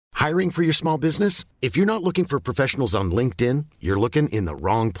Hiring for your small business? If you're not looking for professionals on LinkedIn, you're looking in the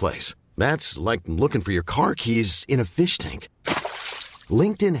wrong place. That's like looking for your car keys in a fish tank.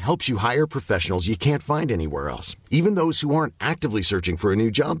 LinkedIn helps you hire professionals you can't find anywhere else, even those who aren't actively searching for a new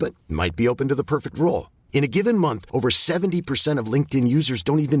job but might be open to the perfect role. In a given month, over 70% of LinkedIn users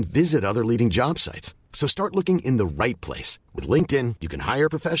don't even visit other leading job sites. So start looking in the right place. With LinkedIn, you can hire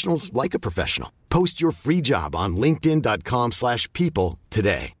professionals like a professional. Post your free job on linkedin.com/people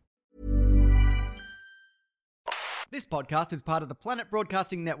today. This podcast is part of the Planet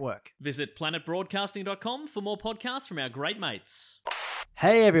Broadcasting Network. Visit planetbroadcasting.com for more podcasts from our great mates.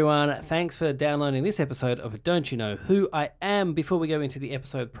 Hey everyone, thanks for downloading this episode of Don't You Know Who I Am. Before we go into the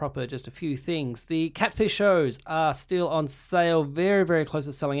episode proper, just a few things. The Catfish shows are still on sale, very, very close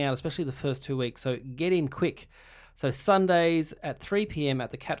to selling out, especially the first 2 weeks, so get in quick. So Sundays at 3 p.m.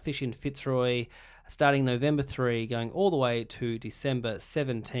 at the Catfish in Fitzroy, starting November 3, going all the way to December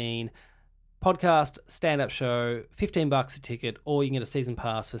 17. Podcast, stand-up show, $15 a ticket, or you can get a season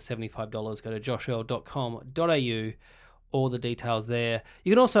pass for $75. Go to joshearl.com.au. All the details there.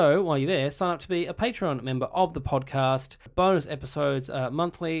 You can also, while you're there, sign up to be a Patreon member of the podcast. Bonus episodes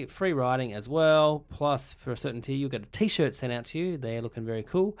monthly, free writing as well. Plus, for a certain tier, you'll get a t-shirt sent out to you. They're looking very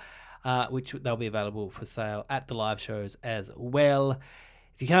cool, which they'll be available for sale at the live shows as well.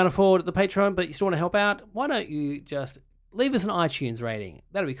 If you can't afford the Patreon, but you still want to help out, why don't you just leave us an iTunes rating?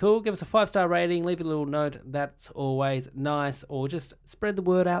 That'd be cool. Give us a 5-star rating. Leave a little note. That's always nice. Or just spread the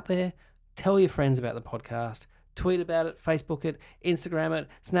word out there. Tell your friends about the podcast. Tweet about it, Facebook it, Instagram it,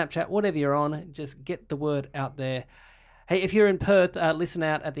 Snapchat, whatever you're on. Just get the word out there. Hey, if you're in Perth, listen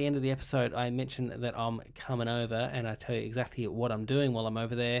out at the end of the episode. I mentioned that I'm coming over and I tell you exactly what I'm doing while I'm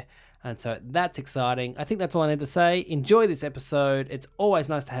over there. And so that's exciting. I think that's all I need to say. Enjoy this episode. It's always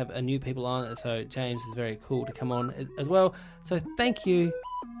nice to have a new people on. So James is very cool to come on as well. So thank you.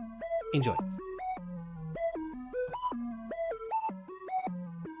 Enjoy.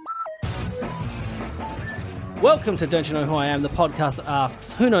 Welcome to Don't You Know Who I Am, the podcast that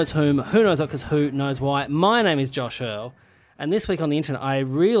asks who knows whom, who knows what, because who knows why. My name is Josh Earl, and this week on the internet I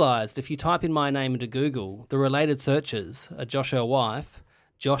realised if you type in my name into Google, the related searches are Josh Earl wife,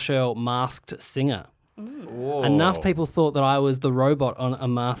 Josh Earl masked singer. Whoa. Enough people thought that I was the robot on A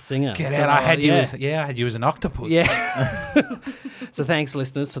Masked Singer. Get out, I had you as an octopus. Yeah. So thanks,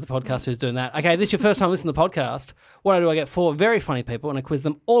 listeners, to the podcast who's doing that. Okay, this is your first time listening to the podcast. What I do, I get 4 very funny people and I quiz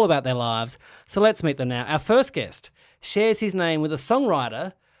them all about their lives. So let's meet them now. Our first guest shares his name with a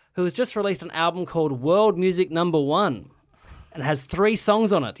songwriter who has just released an album called World Music No. 1 and has 3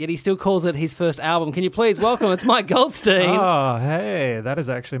 songs on it, yet he still calls it his first album. Can you please welcome, it's Mike Goldstein. Oh, hey, that is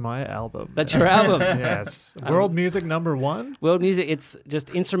actually my album. That's your album? Yes. World Music No. 1? World Music, it's just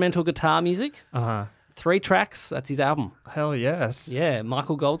instrumental guitar music. 3 tracks, that's his album. Hell yes. Yeah,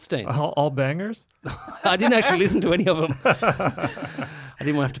 Michael Goldstein. All bangers? I didn't actually listen to any of them. I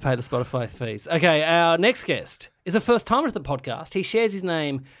didn't want to have to pay the Spotify fees. Okay, our next guest is a first-timer to the podcast. He shares his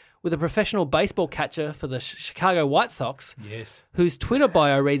name with a professional baseball catcher for the Chicago White Sox, yes, whose Twitter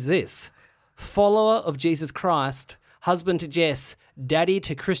bio reads this: follower of Jesus Christ, husband to Jess, daddy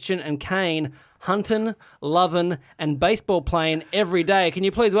to Christian and Kane, hunting, loving, and baseball playing every day. Can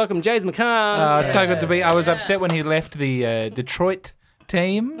you please welcome James McCann? It's so good to be. I was upset when he left the Detroit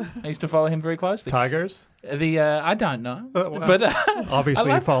team. I used to follow him very closely. Tigers? I don't know, but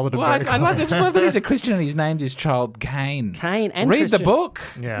obviously you followed him very close. I just love that he's a Christian and he's named his child Cain. Cain and read Christian. the book.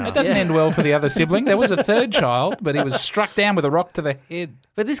 Yeah, it doesn't end well for the other sibling. There was a third child, but he was struck down with a rock to the head.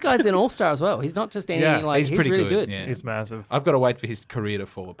 But this guy's an all-star as well. He's not just anything like he's pretty really good. Yeah. He's massive. I've got to wait for his career to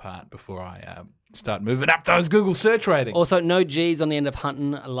fall apart before I start moving up those Google search ratings. Also, no G's on the end of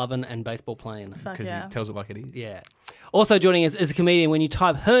hunting, loving, and baseball playing. Because he tells it like it is. Yeah. Also joining us as a comedian, when you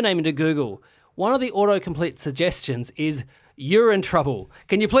type her name into Google, one of the autocomplete suggestions is "you're in trouble."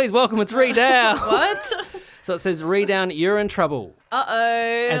 Can you please welcome it's Ree Dow? What? So it says Ree Down, you're in trouble.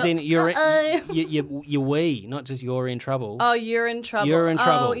 Uh-oh. As in you wee, not just you're in trouble. Oh, you're in trouble. You're in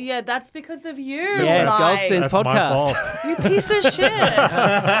trouble. Oh, yeah, that's because of you. Yeah, it's Mike. Goldstein's That's my podcast. fault. You piece of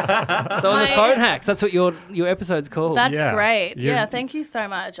shit. So on the phone hacks, that's what your episode's called. That's Yeah. great. You're- Yeah, thank you so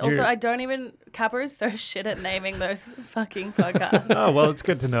much. Also, I don't even... Kappa is so shit at naming those fucking podcasts. Oh, well, it's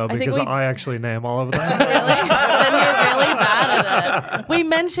good to know think because we- I actually name all of them. Really? Then you're really bad at it. We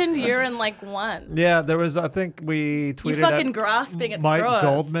mentioned urine like once. Yeah, there was, I think we tweeted You fucking at grasping at Mike straws.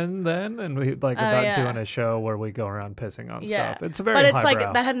 Goldman then, and we about yeah. doing a show where we go around pissing on Yeah. stuff. It's a very But it's highbrow.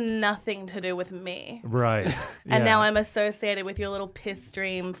 like, that had nothing to do with me. Right. And yeah. now I'm associated with your little piss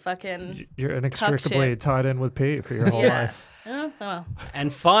stream fucking... You're inextricably shit. tied in with P for your whole Yeah. life. Oh.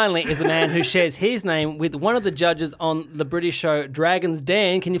 And finally is a man who shares his name with one of the judges on the British show Dragon's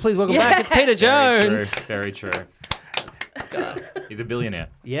Den. Can you please welcome back? It's Peter Jones. Very true. He's a billionaire.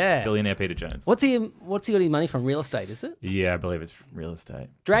 Yeah. Billionaire Peter Jones. What's he got his money from? Real estate, is it? Yeah, I believe it's real estate.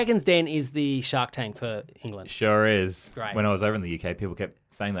 Dragon's Den is the Shark Tank for England. Sure is. Great. When I was over in the UK, people kept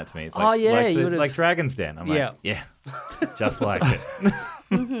saying that to me. It's Oh, yeah, like, you would've- like Dragon's Den. I'm like, yeah, just like it.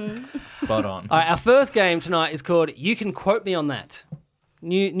 Spot on. All right, our first game tonight is called You Can Quote Me on That.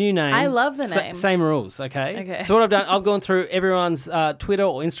 New name. I love the name. Same rules, okay? Okay. So what I've done, I've gone through everyone's Twitter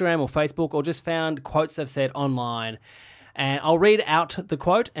or Instagram or Facebook or just found quotes they've said online. And I'll read out the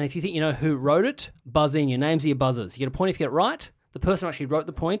quote, and if you think you know who wrote it, buzz in. Your names are your buzzers. You get a point if you get it right. The person who actually wrote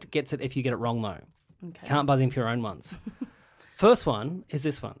the point gets it if you get it wrong, though. Okay. Can't buzz in for your own ones. First one is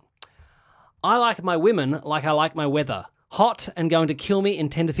this one. I like my women like I like my weather. Hot and going to kill me in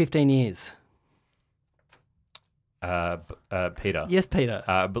 10 to 15 years. Peter. Yes, Peter.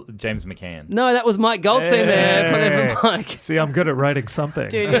 James McCann. No, that was Mike Goldstein there. Put there for Mike. See, I'm good at writing something.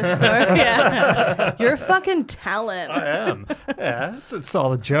 Dude, you're so yeah. You're a fucking talent. I am. Yeah, it's a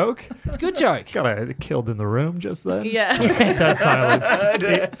solid joke. It's a good joke. Got killed in the room just then. Yeah. Dead silence.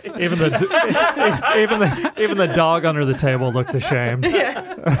 Even the dog under the table looked ashamed.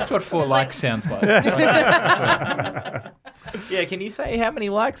 That's what 4 likes sounds like. Yeah, can you say how many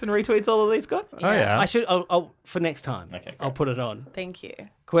likes and retweets all of these got? Oh yeah. I should. I'll for next time. Okay, great. I'll put it on. Thank you.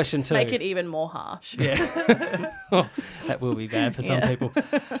 Question 2. Make it even more harsh. Yeah. That will be bad for some people.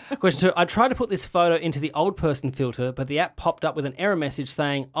 Question 2. I tried to put this photo into the old person filter, but the app popped up with an error message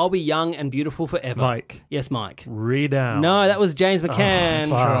saying, I'll be young and beautiful forever. Mike. Yes, Mike. Read out. No, that was James McCann. I'm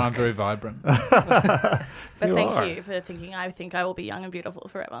sure I'm very vibrant. But You thank are. you for thinking I think I will be young and beautiful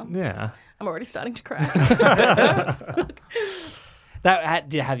forever. Yeah. I'm already starting to cry.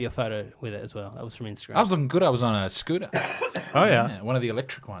 Did have your photo with it as well. That was from Instagram. I was looking good. I was on a scooter. Oh yeah. Yeah, one of the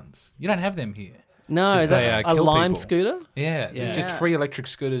electric ones. You don't have them here. no, is they, that a kill Lime people. scooter? Yeah, Yeah. it's just free electric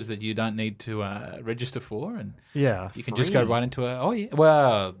scooters that you don't need to register for, and Yeah. you can just go right into a. Oh yeah,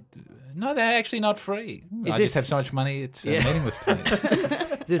 well, no, they're actually not free. Is I this- just have so much money; it's meaningless to me.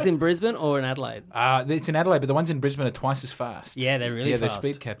 Is this in Brisbane or in Adelaide? It's in Adelaide, but the ones in Brisbane are twice as fast. Yeah, they're really they're fast.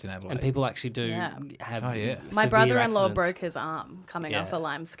 speed capped in Adelaide. And people actually do Yeah. have Oh, yeah. My severe brother-in-law accidents. broke his arm coming off Yeah. a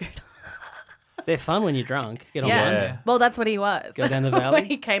Lime scooter. They're fun when you're drunk. Get on Yeah. one. Yeah. Well, that's what he was. Go down the when valley.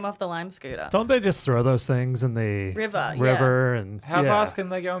 he came off the Lime scooter. Don't they just throw those things in the River, and How yeah. fast can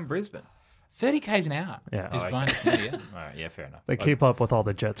they go in Brisbane? 30 k's an hour. Yeah. is Oh, bonus now, yeah. All right, yeah, fair enough. They keep up with all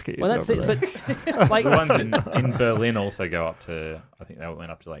the jet skis Well, that's over it. there. But like, The ones in Berlin also go up to, I think they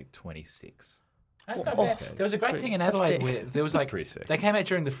went up to like 26. That's not bad. There was a great thing in Adelaide sick. where there was like pretty sick. they came out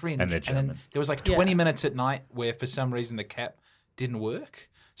during the Fringe, And they're then German. there was like 20 minutes at night where for some reason the cap didn't work.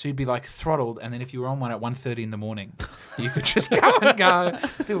 So you'd be like throttled, and then if you were on one at 1:30 in the morning, you could just go and go.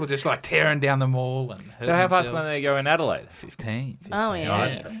 People were just like tearing down the mall and So how fast can they go in Adelaide? 15. Oh, yeah.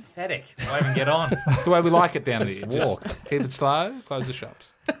 that's pathetic. I won't even get on. That's the way we like it down there. Just walk. Just keep it slow, close the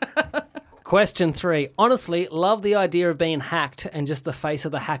shops. question 3. Honestly, love the idea of being hacked and just the face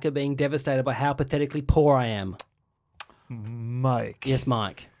of the hacker being devastated by how pathetically poor I am. Mike. Yes,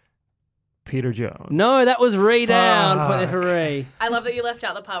 Mike. Peter Jones. No, that was Ree down. Point there for Ree. I love that you left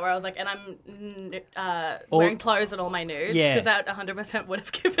out the part where I was like, and I'm wearing clothes and all my nudes. Yeah. Because that 100% would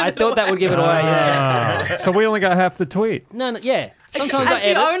have given I it thought that would give it away, yeah. Ah, so we only got half the tweet. No, yeah. Sometimes As I the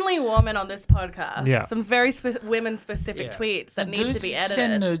edit. only woman on this podcast, Yeah. some very women-specific Yeah. tweets that need to be Send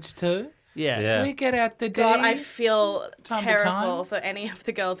edited. nudes too. Yeah. We get out the day. God, I feel Time to terrible time. for any of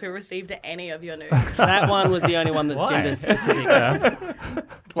the girls who received any of your nudes. That one was the only one that's gender specific.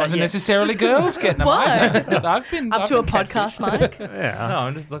 wasn't yeah. necessarily girls getting them. What? I've been Up I've to a been podcast, catfished. Mike. Yeah. No,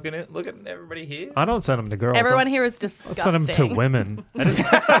 I'm just looking at everybody here. I don't send them to girls. Everyone here is I disgusting. send them to women.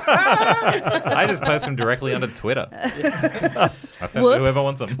 I just post them directly under Twitter. I send Whoops. whoever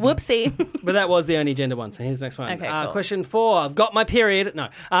wants them. Whoopsie. But that was the only gender one. So here's the next one. Okay, cool. Question 4. I've got my period. No.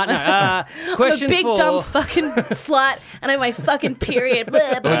 Question I'm a big 4. dumb fucking slut, and I have my fucking period.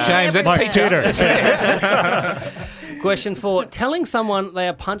 Blah, blah, Well, James, that's everywhere. Peter. Question 4. Telling someone they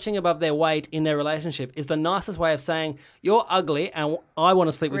are punching above their weight in their relationship is the nicest way of saying, you're ugly and I want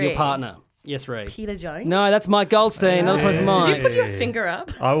to sleep with your Ree. partner. Yes, Ree. Peter Jones. No, that's Mike Goldstein. Another point for Did Mike. you put your finger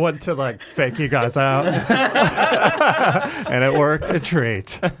up? I went to like fake you guys out, and it worked a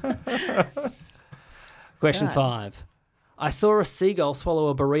treat. Question 5. I saw a seagull swallow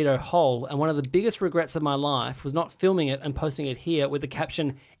a burrito whole, and one of the biggest regrets of my life was not filming it and posting it here with the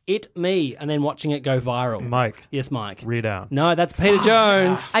caption, "It me," and then watching it go viral. Mike. Yes, Mike. Read out. No, that's Peter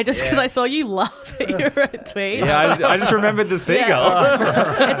Jones. I just, because I saw you laugh at your tweet. Yeah, I just remembered the seagull.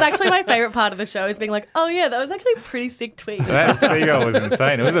 It's actually my favorite part of the show is being like, oh yeah, that was actually a pretty sick tweet. That seagull was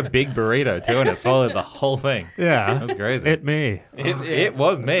insane. It was a big burrito too, and it swallowed the whole thing. Yeah. That was crazy. It me. It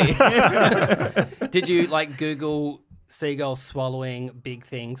was me. Did you Google seagulls swallowing big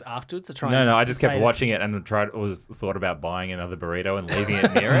things afterwards to try? No, I just kept say watching it and thought about buying another burrito and leaving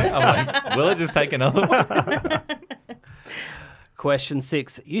it near it. I'm like, will it just take another one? Question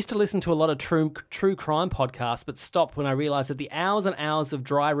 6. Used to listen to a lot of true crime podcasts, but stopped when I realised that the hours and hours of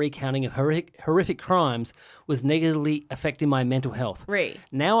dry recounting of horrific crimes was negatively affecting my mental health.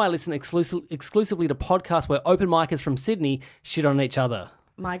 Now I listen exclusively to podcasts where open micers from Sydney shit on each other.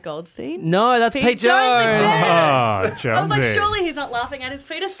 Mike Goldstein? No, that's Pete Jones. Oh, Jonesy. I was like, surely he's not laughing at his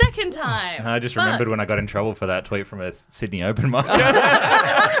tweet a second time. I just remembered when I got in trouble for that tweet from a Sydney open mic.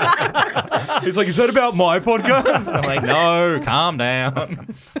 He's like, is that about my podcast? I'm like, no, calm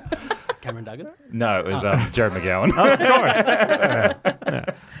down. Cameron Duggan? No, it was Joe McGowan. Of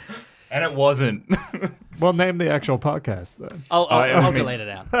course. And it wasn't. Well, name the actual podcast then. I'll delete it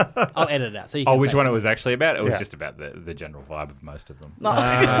out. I'll edit it out. So you can Which say one it. it was actually about? It was Yeah. just about the general vibe of most of them.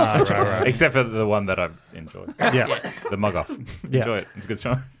 Right. Except for the one that I enjoyed. Yeah. The mug off. Yeah. Enjoy it. It's a good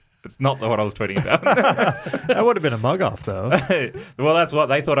show. It's not what I was tweeting about. That would have been a mug off, though. Well, that's what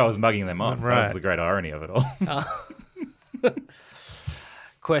they thought I was mugging them off. That Right. was the great irony of it all.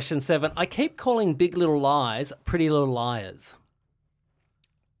 Question 7. I keep calling Big Little Lies Pretty Little Liars.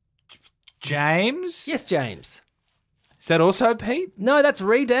 James? Yes, James. Is that also Pete? No, that's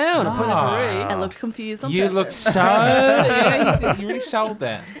Ree down. A point there for Ree. I looked confused on You purpose. look so... yeah, you really sold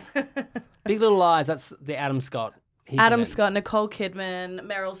that. Big Little Lies, that's the Adam Scott. He's in Adam it. Scott, Nicole Kidman,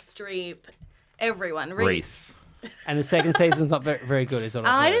 Meryl Streep, everyone. Reese. And the second season's not very, very good, is it?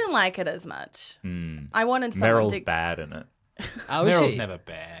 I didn't like it as much. I wanted someone Meryl's to... bad in it. Oh, is Meryl's she? never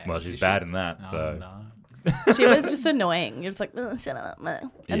bad. Well, she's bad in that, so... No. She was just annoying. You're just like, "Ugh, shut up. Meh." Yeah.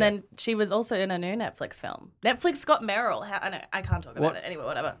 And then she was also in a new Netflix film. Netflix got Meryl. I know, I can't talk about What? it. Anyway,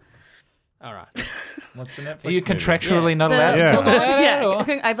 whatever. All right. What's the Netflix Are you movie? contractually not allowed Yeah. to talk about it?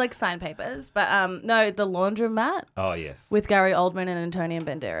 Yeah, I've like signed papers. But no, The Laundromat Oh, yes. with Gary Oldman and Antonio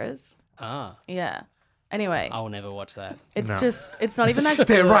Banderas. Ah, Yeah. Anyway, I will never watch that. it's just, it's not even that good.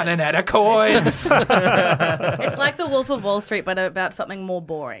 They're running out of coins. It's like The Wolf of Wall Street, but about something more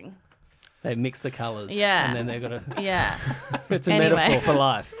boring. They mix the colours. Yeah. And then they've got to... Yeah. It's a Anyway. metaphor for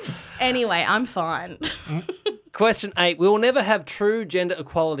life. Anyway, I'm fine. Question 8. We will never have true gender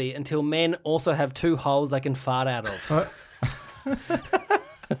equality until men also have two holes they can fart out of.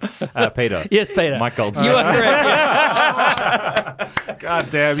 Peter. Yes, Peter. Mike Goldstein. You are correct. Yes. God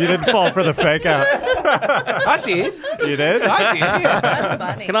damn, you didn't fall for the fake out. I did. You did? I did, yeah. That's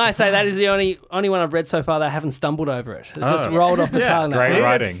funny. Can I say that is the only one I've read so far that I haven't stumbled over it. It just rolled off the tongue. Great See,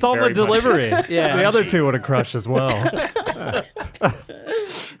 writing. it's on the Very punchy. delivery. Yeah. The other two would have crushed as well.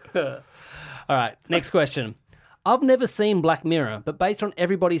 All right, next question. I've never seen Black Mirror, but based on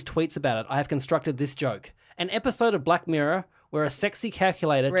everybody's tweets about it, I have constructed this joke. An episode of Black Mirror where a sexy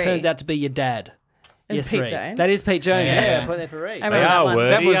calculator Ree. turns out to be your dad. It's Pete Ree. Jones. That is Pete Jones. Yeah. Yeah, put there for Ree. I They remember that are one. wordy,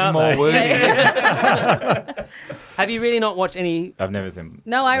 That was aren't more they? wordy. Have you really not watched any? I've never seen.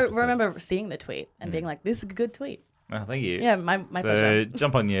 No, I episode. remember seeing the tweet and being like, this is a good tweet. Oh, thank you. Yeah, my So pleasure.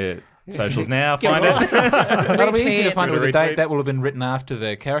 jump on your socials now. Find it. That'll be easy to Retweet. find with a Retweet. date. That will have been written after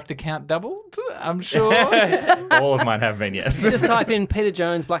the character count doubled, I'm sure. All of mine have been, yes. Just type in Peter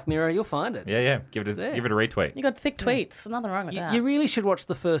Jones Black Mirror, you'll find it. Yeah. Give it there. a retweet. You got thick tweets. Nothing wrong with that. You really should watch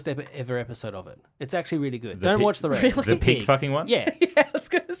the first ever episode of it. It's actually really good. The Don't pig- watch the rest. Really? The pig fucking one? Yeah, I was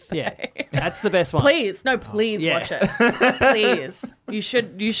going to say. yeah. That's the best one. Please. No, please Yeah. watch it. Please. You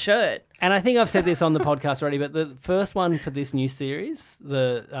should. And I think I've said this on the podcast already, but the first one for this new series,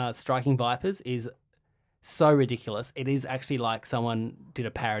 the Striking Vipers, is so ridiculous. It is actually like someone did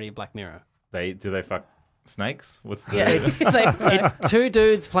a parody of Black Mirror. Do they fuck snakes? What's the Yeah, It's two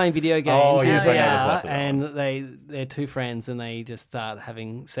dudes playing video games Oh, in yes, I know the VR, plot to that and they're two friends, and they just start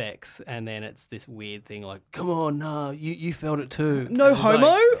having sex, and then it's this weird thing like, come on, no, you felt it too. No And it's like-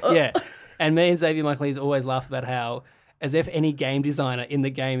 homo? yeah. And me and Xavier Michaelis always laugh about how, as if any game designer in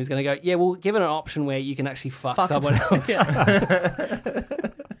the game is going to go, yeah, we'll give it an option where you can actually fuck someone else. Yeah.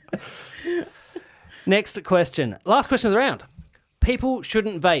 Next question. Last question of the round. People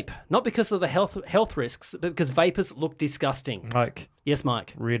shouldn't vape, not because of the health risks, but because vapors look disgusting. Mike, Yes,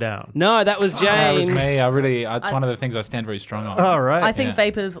 Mike. read out. No, that was James. That was me. It's one of the things I stand very strong on. All right. I think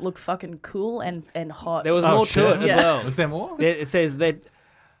vapors look fucking cool and hot. There was more shit. to it as Yeah. well. Was there more? It says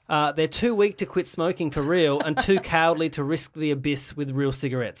they're too weak to quit smoking for real and too cowardly to risk the abyss with real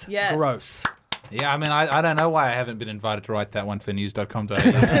cigarettes. Yes. Gross. Yeah, I mean, I don't know why I haven't been invited to write that one for news.com.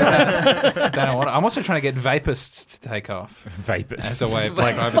 I'm also trying to get vapists to take off Vapors. as a way of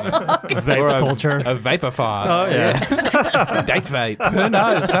describing them. Vape Or culture. A vapophile. Oh, yeah. Date vape. Who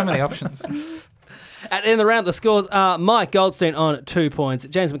knows? So many options. At the end of the round, the scores are Mike Goldstein on 2 points,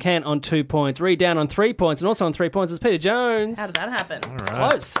 James McCann on 2 points, Reed Down on 3 points, and also on 3 points is Peter Jones. How did that happen?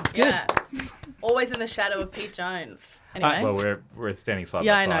 Close. It's good. Yeah. Always in the shadow of Pete Jones. Anyway. Well, we're standing side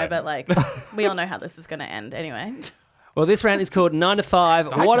yeah, by I know, side. but like, we all know how this is going to end anyway. Well, this round is called 9 to 5.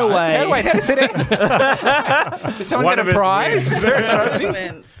 What a way. Wait, how does it end? Does someone One get of a us prize? wins. Is there a trophy?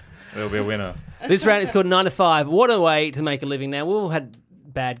 Wins. There'll be a winner. This round is called 9 to 5. What a way to make a living. Now, we've all had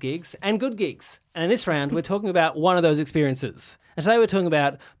bad gigs and good gigs. And in this round, we're talking about one of those experiences. And today we're talking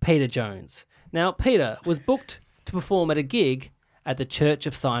about Peter Jones. Now, Peter was booked to perform at a gig at the Church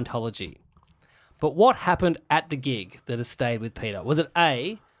of Scientology. But what happened at the gig that has stayed with Peter? Was it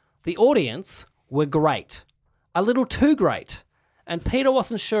A, the audience were great, a little too great, and Peter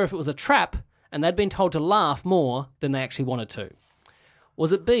wasn't sure if it was a trap and they'd been told to laugh more than they actually wanted to?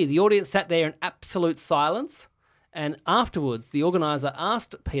 Was it B, the audience sat there in absolute silence, and afterwards the organiser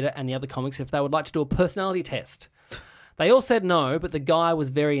asked Peter and the other comics if they would like to do a personality test? They all said no, but the guy was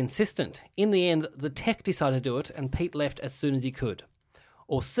very insistent. In the end, the tech decided to do it, and Pete left as soon as he could.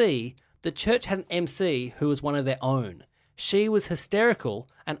 Or C, the church had an MC who was one of their own. She was hysterical,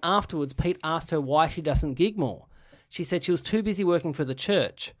 and afterwards Pete asked her why she doesn't gig more. She said she was too busy working for the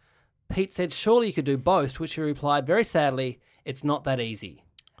church. Pete said, surely you could do both, to which she replied very sadly, it's not that easy.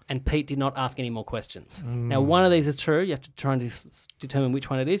 And Pete did not ask any more questions. Now, one of these is true. You have to try and determine which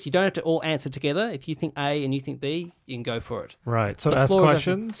one it is. You don't have to all answer together. If you think A and you think B, you can go for it. Right. So The ask floor is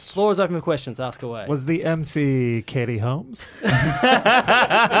questions. Floor is open for questions. Ask away. Was the MC Katie Holmes?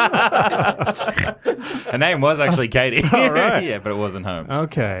 Her name was actually Katie. All right. Yeah, but it wasn't Holmes.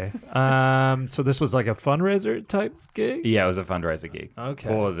 Okay. So this was like a fundraiser type gig? Yeah, it was a fundraiser gig. Okay.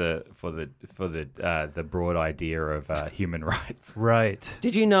 For the broad idea of human rights. Right.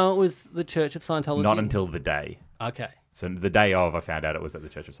 Did you know it was the Church of Scientology? Not until the day. Okay. So the day of, I found out it was at the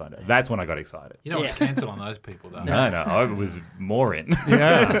Church of Scientology. That's when I got excited. You know what's cancel on those people, though. No, I was more in.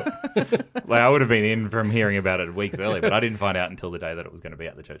 Yeah. Like I would have been in from hearing about it weeks earlier, but I didn't find out until the day that it was going to be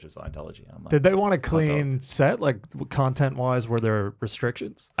at the Church of Scientology. I'm like, Did they want a clean set, like content-wise? Were there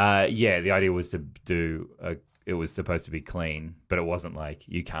restrictions? yeah, the idea was to do it was supposed to be clean, but it wasn't like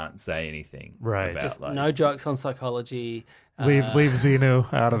you can't say anything. Right. About, Just like, No jokes on psychology. Leave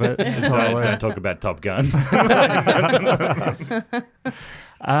Xenu out of it. don't talk about Top Gun.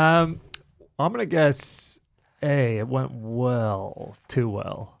 I'm gonna guess A. It went well, too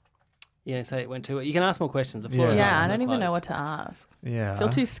well. Yeah, say it went too. You can ask more questions. The floor is Yeah, open, I don't not even know closed. what to ask. Yeah. I feel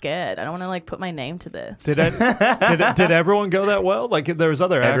too scared. I don't want to like put my name to this. Did everyone go that well? Like there was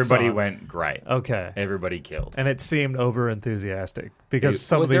other acts Everybody on. went great. Okay. Everybody killed. And it seemed over enthusiastic because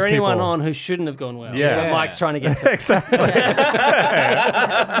some Was of these there anyone people. on who shouldn't have gone well? Yeah. That's what Mike's trying to get to. Exactly.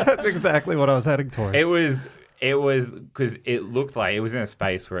 That's exactly what I was heading towards. It was because it looked like it was in a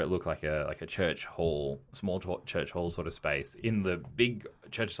space where it looked like a church hall, small church hall sort of space in the big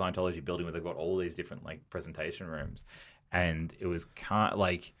Church of Scientology building where they've got all these different like presentation rooms, and it was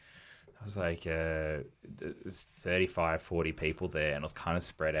like. It was like 35, 40 people there, and it was kind of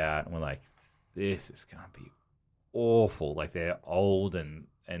spread out. And we're like, this is going to be awful. Like, they're old and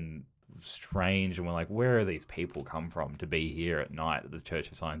strange. And we're like, where are these people come from to be here at night at the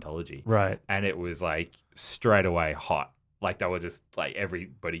Church of Scientology? Right. And it was like straight away hot. Like, they were just like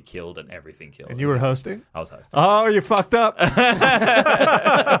everybody killed and everything killed. And you were hosting? I was hosting. Oh, you fucked up.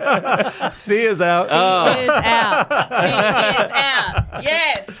 C is out. He is out. He is out.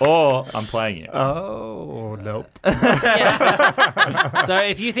 Yes. Or I'm playing you. Oh, nope. So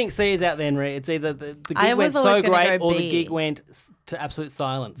if you think C is out, then Rhea, it's either the gig I went was so always gonna great go or B. the gig went to absolute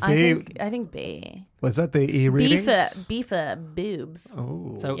silence. B. I think B. Was that the E B readings? for boobs.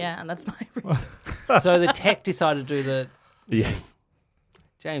 Oh. So, Yeah, and that's my reason. so the tech decided to do the. Yes.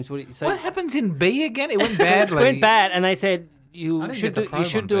 James, what What happens in B again? It went badly. It went bad, and they said I you didn't should get the do, you probe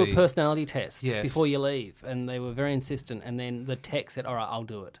should on do a B. personality test Yes. before you leave, and they were very insistent. And then the tech said, "All right, I'll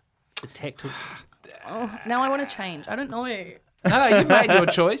do it." The tech took. Oh, now I want to change. I don't know. No, you made your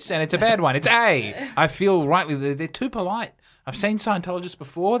choice, and it's a bad one. It's A. I feel rightly they're too polite. I've seen Scientologists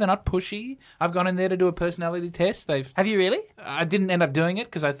before. They're not pushy. I've gone in there to do a personality test. Have you really? I didn't end up doing it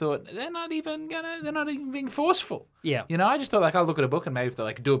because I thought they're not even being forceful. Yeah. You know, I just thought like I'll look at a book and maybe if they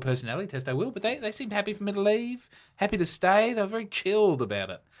like do a personality test, I will. But they seemed happy for me to leave, happy to stay. They were very chilled about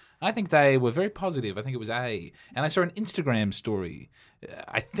it. I think they were very positive. I think it was A. And I saw an Instagram story,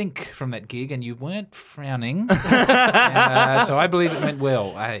 I think, from that gig, and you weren't frowning. So I believe it went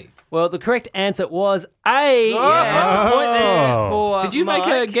well, A. Well, the correct answer was A. Yes, a point there for Did you Mike.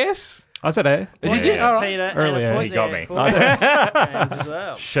 make a guess? I said A. Did you? All right. Peter, Early and a A. point You got there me. for James as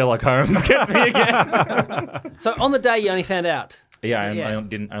well. Sherlock Holmes gets me again. So on the day you only found out. Yeah, I Yeah.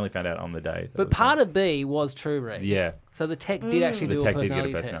 only found out on the day. But part of B was true, Reed. Yeah. So the tech did actually The do tech a did get a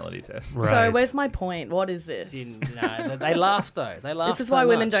personality personality test. Right. So where's my point? What is this? No, they laughed though. They laughed. This is so why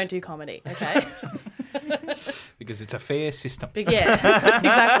women much. don't do comedy, okay? Because it's a fair system. But yeah,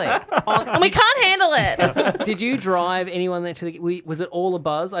 exactly. And we can't handle it. Did you drive anyone there to the? Was it all a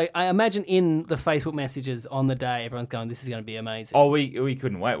buzz? I imagine in the Facebook messages on the day, everyone's going, "This is going to be amazing." Oh, we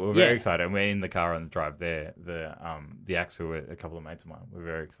couldn't wait. We were Yeah. very excited. And we're in the car on the drive there. The acts were a couple of mates of mine. We're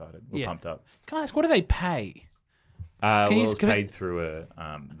very excited. We're Yeah. pumped up. Can I ask, what do they pay? Well, you- it was can we- paid through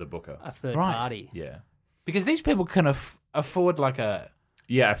the booker. A third Right. party. Yeah. Because these people can afford like a...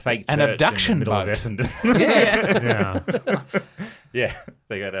 Yeah, a fake An church abduction in the middle of boat. Essendon. Yeah. Yeah,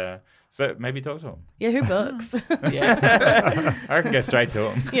 they got so maybe talk to them. Yeah, who books? Yeah. I reckon go straight to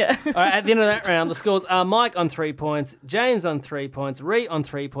them. yeah. All right, at the end of that round, the scores are Mike on 3 points, James on 3 points, Ree on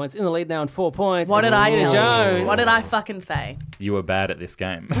 3 points, in the lead now on 4 points. What did I Peter tell Jones. you? What did I fucking say? You were bad at this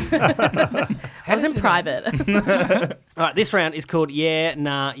game. I was in private. All right, this round is called Yeah,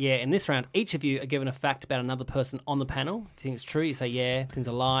 Nah, Yeah. In this round, each of you are given a fact about another person on the panel. If you think it's true, you say yeah. If you think it's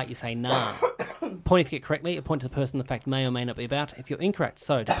a lie, you say nah. Point if you get correctly, a point to the person the fact may or may not be about. If you're incorrect,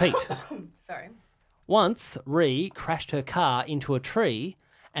 so to Pete. Sorry. Once, Ree crashed her car into a tree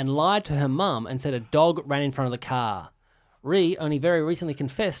and lied to her mum and said a dog ran in front of the car. Ree only very recently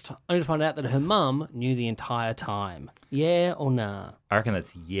confessed, only to find out that her mum knew the entire time. Yeah or nah? I reckon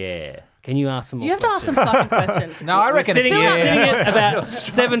that's yeah. Can you ask some more You have to ask questions? some fucking questions. No, I reckon it's Sitting yeah. at about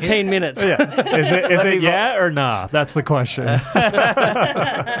 17 minutes. Yeah. Is it yeah or nah? That's the question.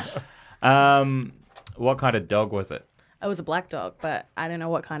 What kind of dog was it? It was a black dog, but I don't know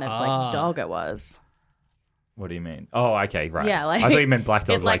what kind of like dog it was. What do you mean? Oh, okay, right. Yeah, like- I thought you meant black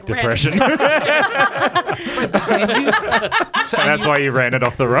dog, it, like like, ran- depression. That's why you ran it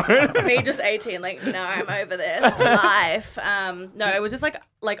off the road. Me just 18, like, no, I'm over this life. No, it was just like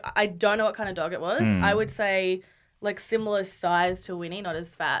I don't know what kind of dog it was. I would say like similar size to Winnie, not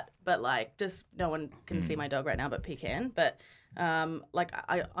as fat, but like just no one can see my dog right now, but P can. But like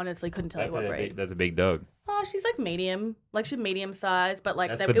I honestly couldn't tell you what breed. That's a big dog. Oh, she's like medium, like she's medium size, but like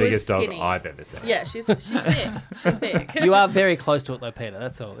That's it the was biggest dog skinny. I've ever seen. Yeah, she's big. She's big. You are very close to it though, Peter.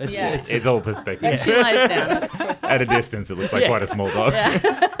 That's all. It's, Yeah. It's all perspective. Like she lies down. That's cool. At a distance, it looks like quite a small dog.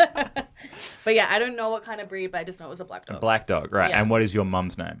 But yeah, I don't know what kind of breed, but I just know it was a black dog. Black dog, right. Yeah. And what is your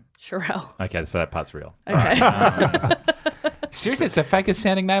mum's name? Sherelle. Okay, so that part's real. Okay. Seriously, it's the fakest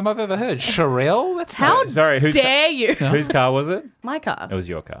sounding name I've ever heard. Sherelle? That's How Sorry, dare you? whose car was it? My car. It was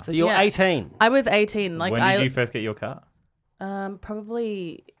your car. So you're Yeah. 18. I was 18. Like when did you first get your car?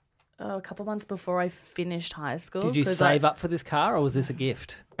 probably a couple months before I finished high school. Did you 'cause save up for this car or was this a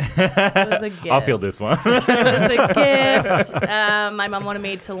gift? It was a gift. I'll feel this one. It was a gift. My mum wanted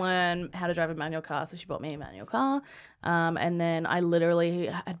me to learn how to drive a manual car, so she bought me a manual car. And then I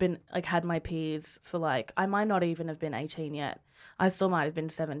literally had my Ps for like, I might not even have been 18 yet. I still might have been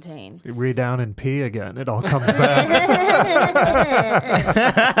 17. You read down and pee again. It all comes back.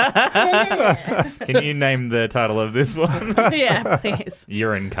 Can you name the title of this one? Yeah, please.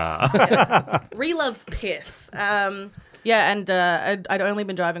 Urine car. Ree loves piss. Yeah, and I'd only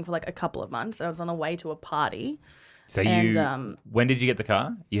been driving for like a couple of months. And I was on the way to a party. So And, when did you get the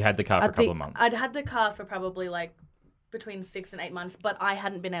car? You had the car for a couple of months. I'd had the car for probably like between 6 and 8 months, but I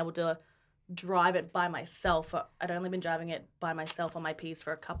hadn't been able to drive it by myself. I'd only been driving it by myself on my Ps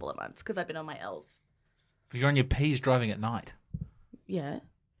for a couple of months because I'd been on my Ls. You're on your P's driving at night. Yeah.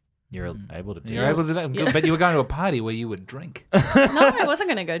 You're able to do You're it. able to do that. Yeah. But you were going to a party where you would drink. No, I wasn't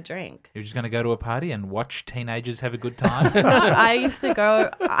going to go drink. You're just going to go to a party and watch teenagers have a good time. No, I used to go,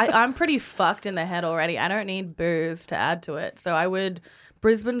 I'm pretty fucked in the head already. I don't need booze to add to it. So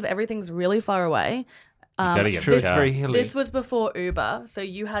everything's really far away. Gotta get True, the it's car. very hilly. This was before Uber, so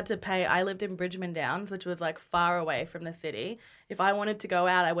you had to pay. I lived in Bridgman Downs, which was like far away from the city. If I wanted to go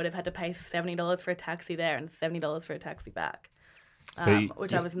out, I would have had to pay $70 for a taxi there and $70 for a taxi back, So you-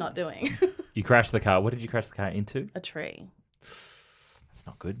 which I was not doing. You crashed the car. What did you crash the car into? A tree. That's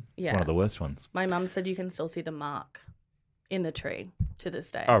not good. It's Yeah. one of the worst ones. My mum said you can still see the mark. in the tree to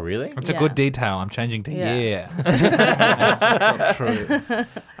this day. Oh, really? It's a Yeah. good detail. I'm changing to Yeah. That's not true.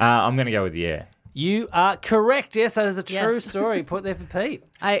 I'm going to go with yeah. You are correct. Yes, that is a true Yes. story. Point there for Pete.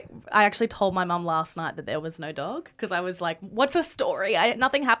 I actually told my mum last night that there was no dog because I was like, "What's a story?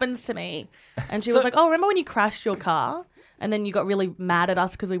 Nothing happens to me." And she was like, "Oh, remember when you crashed your car and then you got really mad at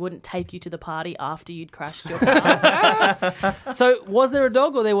us because we wouldn't take you to the party after you'd crashed your car?" So, was there a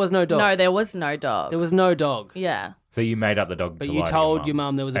dog or there was no dog? No, there was no dog. There was no dog. Yeah. So you made up the dog. But to you lie to told your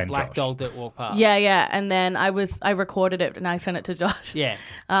mum there was a and black Josh. dog that walked past. Yeah. And then I recorded it and I sent it to Josh. Yeah.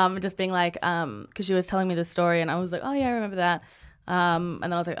 Just being like, because she was telling me the story and I was like, oh yeah, I remember that. And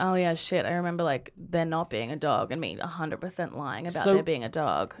then I was like, oh yeah, shit, I remember like there not being a dog and me 100% lying about So there being a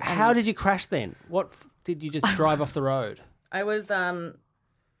dog. How And did you crash then? What did you just drive off the road? I was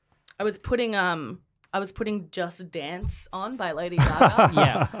putting Just Dance on by Lady Gaga.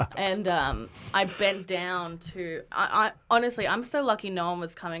 Yeah. And I bent down to. I honestly, I'm so lucky no one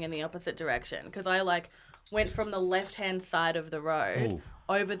was coming in the opposite direction because I like went from the left-hand side of the road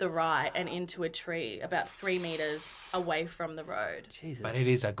over the right and into a tree about 3 meters away from the road. Jesus. But it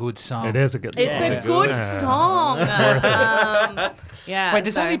is a good song. It is a good song. It's a good song. Yeah. Wait,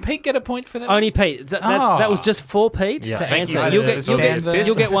 does so- only Pete get a point for that? Only Pete. That was just for Pete Yeah. to Thank you. answer. Stand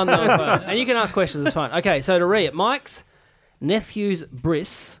You'll get one of those. Fine. And you can ask questions. It's fine. Okay, so to read it, Mike's nephew's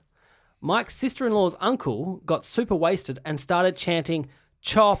bris. Mike's sister-in-law's uncle got super wasted and started chanting,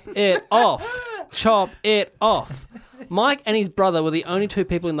 "Chop it off, chop it off." Mike and his brother were the only 2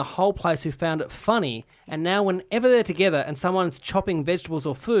 people in the whole place who found it funny, and now whenever they're together and someone's chopping vegetables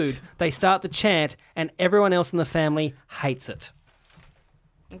or food, they start the chant, and everyone else in the family hates it.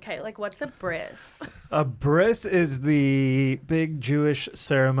 Okay, like what's a bris? A bris is the big Jewish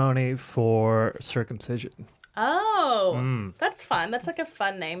ceremony for circumcision. Oh, that's fun. That's like a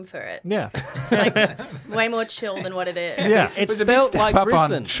fun name for it. Yeah. Way more chill than what it is. Yeah. It It's was a big spelled step like up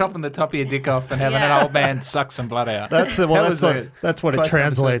Brisbane. on chopping the top of your dick off and having Yeah. an old man suck some blood out. That's what it close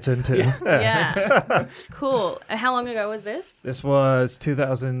translates into. Yeah. Cool. And how long ago was this? This was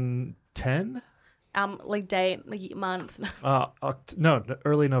 2010. Like date, like month.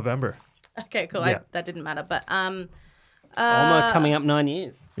 Early November. Okay, cool. Yeah. That didn't matter. But Almost coming up 9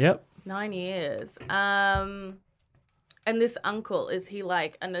 years. Yep. 9 years. And this uncle, is he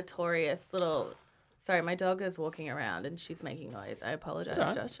like a notorious little? Sorry, my dog is walking around and she's making noise. I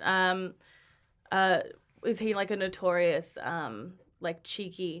apologize, Josh. Is he like a notorious like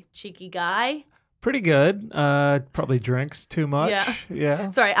cheeky guy? Pretty good. Probably drinks too much. Yeah. Yeah.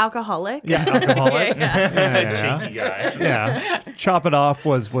 Sorry, alcoholic. Yeah, alcoholic. Yeah. Yeah. Cheeky guy. Yeah. Chop It Off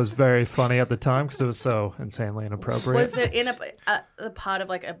was very funny at the time because it was so insanely inappropriate. Was it in a part of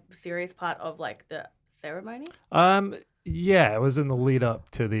like a serious part of like the ceremony? Yeah, it was in the lead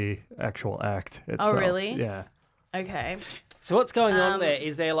up to the actual act itself. really? Yeah. Okay. So what's going on there?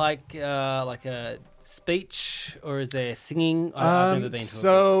 Is there like a speech or is there singing? I've never been to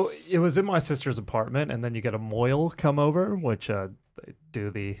So it was in my sister's apartment, and then you get a moil come over, which they do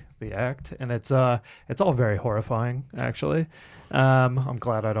the act, and it's all very horrifying. Actually, I'm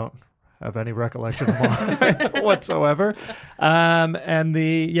glad I don't have any recollection of mine whatsoever. And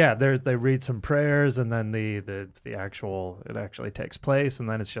they read some prayers, and then it actually takes place, and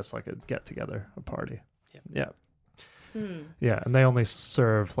then it's just like a get together, a party. Yeah. Yeah, and they only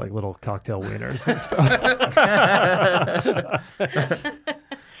serve like little cocktail wieners and stuff.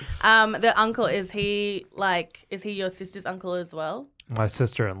 The uncle, is he your sister's uncle as well? My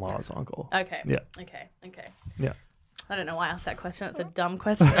sister-in-law's uncle. Okay. Yeah. Okay. Yeah. I don't know why I asked that question. It's a dumb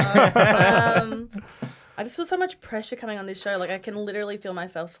question. I just feel so much pressure coming on this show. Like I can literally feel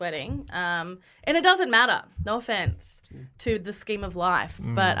myself sweating. And it doesn't matter. No offense to the scheme of life,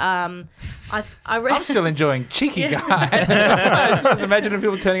 but I'm still enjoying Cheeky Guy. Just imagine if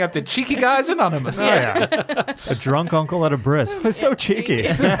people turning up to Cheeky Guys Anonymous. Oh, yeah. A drunk uncle at a bris. It's so cheeky.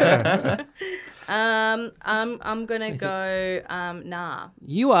 I'm gonna go nah.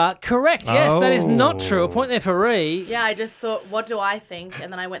 You are correct. Yes, that is not true. A point there for Ree. Yeah, I just thought, what do I think?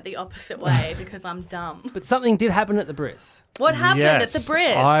 And then I went the opposite way because I'm dumb. But something did happen at the bris. What happened at the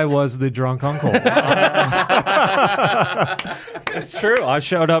bris? I was the drunk uncle. It's true. I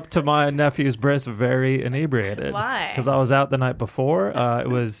showed up to my nephew's bris very inebriated. Why? Because I was out the night before.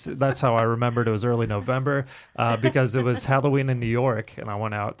 That's how I remembered it was early November because it was Halloween in New York, and I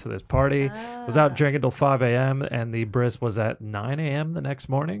went out to this party. Was out drinking till 5 a.m. and the bris was at 9 a.m. the next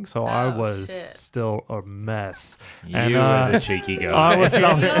morning. So I was shit. still a mess. You And, were the cheeky guy. I was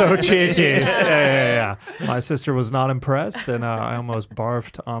so cheeky. Yeah. My sister was not impressed, and I almost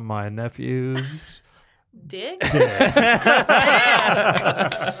barfed on my nephew's Dick.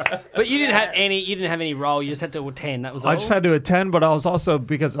 But you didn't have any. You didn't have any role. You just had to attend. That was all. I just had to attend, but I was also,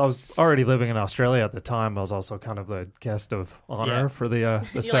 because I was already living in Australia at the time, I was also kind of the guest of honor Yeah. for the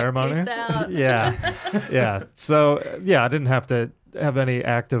You're ceremony. Like, peace out. Yeah, yeah. So yeah, I didn't have to have any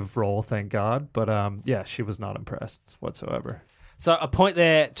active role, thank God. But yeah, she was not impressed whatsoever. So a point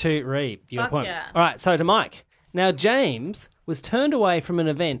there to Reeb. You got a Fuck point. yeah. All right. So to Mike. Now James was turned away from an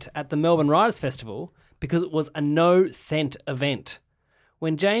event at the Melbourne Writers Festival because it was a no-scent event.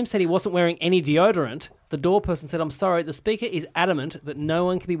 When James said he wasn't wearing any deodorant, the door person said, "I'm sorry, the speaker is adamant that no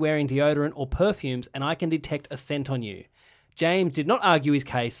one can be wearing deodorant or perfumes and I can detect a scent on you." James did not argue his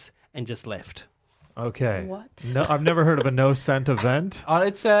case and just left. Okay. What? No, I've never heard of a no scent event. Oh,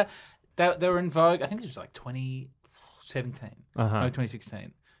 it's they were in vogue. I think it was like 2017, no,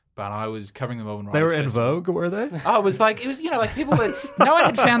 2016. But I was covering the Melbourne Writers They were in Festival. vogue, were they? Oh, it was like people were. No one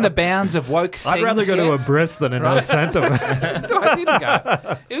had found the bounds of woke things. I'd rather go to a yet. bris than a no scent event. No, I didn't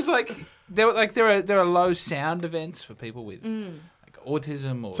go. It was like there are low sound events for people with like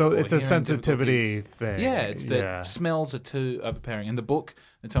autism or So it's or a hearing sensitivity difficulties. thing. Yeah, it's that Yeah. smells are too overpowering. And the book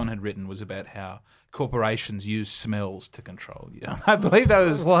that someone had written was about how corporations use smells to control you. I believe that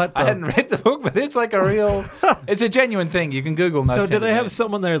was What I the- hadn't read the book, but it's like a real. It's a genuine thing. You can Google. No So do scent they have event.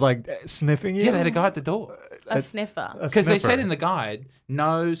 someone there like sniffing you? Yeah, they had a guy at the door. A sniffer. Because they said in the guide,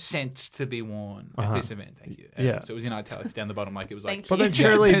 no scents to be worn at this event. Thank you. Yeah. So it was in italics down the bottom, like it was like. Thank But you. then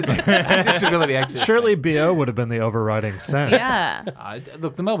surely, disability access. surely BO would have been the overriding scent. Yeah.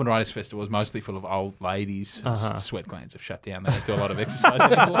 Look, the Melbourne Writers Festival was mostly full of old ladies whose sweat glands have shut down. They don't do a lot of exercise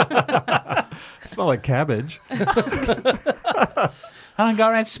anymore. Smell like cabbage. I don't go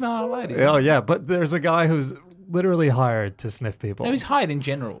around smelling old ladies. Oh yeah, but there's a guy who's literally hired to sniff people. It was hired in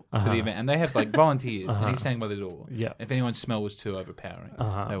general for the event, and they had like volunteers, and he's standing by the door. Yeah. If anyone's smell was too overpowering,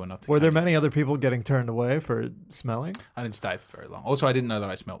 they were not. To Were there come in. many other people getting turned away for smelling? I didn't stay for very long. Also, I didn't know that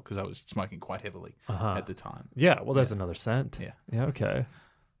I smelled because I was smoking quite heavily at the time. Yeah, well, there's another scent. Yeah. Yeah. Okay.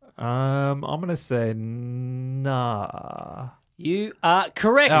 I'm gonna say nah. You are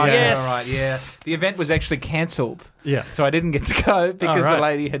correct. Oh, yes. yeah, right, yeah. The event was actually cancelled. Yeah. So I didn't get to go because right. the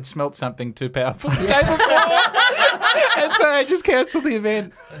lady had smelt something too powerful the day before. And so I just cancelled the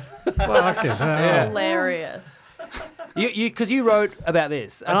event. Fucking hell. Hilarious. Because you wrote about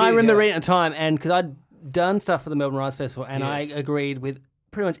this, and I I did, remember yeah. reading at the time, and because I'd done stuff for the Melbourne Writers Festival, and I Yes. agreed with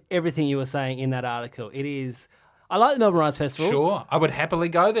pretty much everything you were saying in that article. It is, I like the Melbourne Writers Festival, Sure. I would happily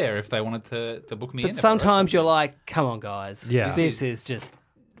go there if they wanted to book me in. but if I wrote sometimes something. you're like, come on, guys, Yeah. this is just.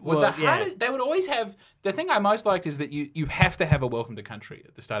 Well, well, the yeah. hardest, they would always have. The thing I most liked is that you have to have a welcome to country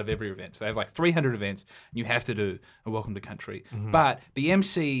at the start of every event. So they have like 300 events, and you have to do a welcome to country. But the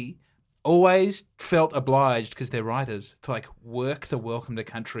MC always felt obliged, because they're writers, to like work the welcome to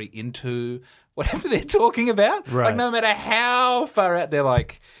country into whatever they're talking about. Right. Like no matter how far out they're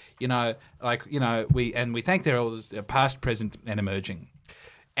like, we thank their elders, past, present, and emerging.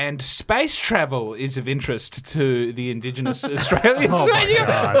 And space travel is of interest to the Indigenous Australians. Oh my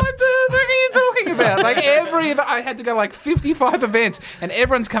God. What the fuck are you talking about? Like I had to go like 55 events, and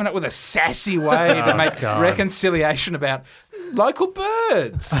everyone's coming up with a sassy way to make God. reconciliation about local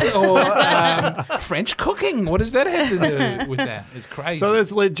birds or French cooking. What does that have to do with that? It's crazy. So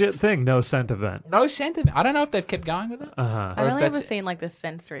there's a legit thing, no scent event. no sentiment. I don't know if they've kept going with it. I've Or if only ever that's- seen like the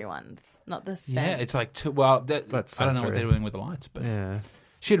sensory ones, not the scent. Yeah, it's like too. Well, That's I don't know what sensory. they're doing with the lights, but. Yeah.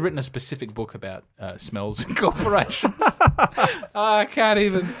 She had written a specific book about smells and corporations. I can't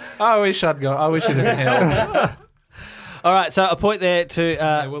even. I wish I'd gone. I wish it had held. All right, so a point there to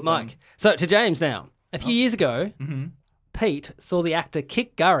well Mike. done. So to James now. A few years ago, Pete saw the actor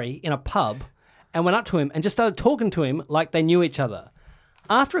Kik Gurry in a pub and went up to him and just started talking to him like they knew each other.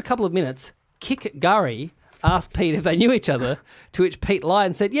 After a couple of minutes, Kik Gurry asked Pete if they knew each other, to which Pete lied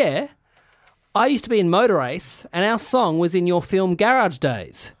and said, "Yeah, I used to be in Motor Race and our song was in your film Garage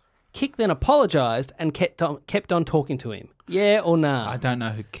Days." Kik then apologised and kept on talking to him. Yeah or nah? I don't know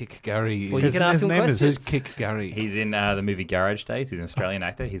who Kik Gurry is. Well, you can ask his him name is- Who's questions. Kik Gurry? He's in the movie Garage Days. He's an Australian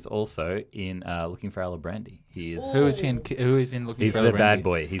actor. He's also in Looking for Ella Brandy. He is. Who is he in? Who is in Looking He's for the Ella bad Brandy?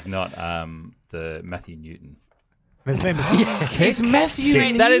 boy. He's not the Matthew Newton. His name is Is Matthew?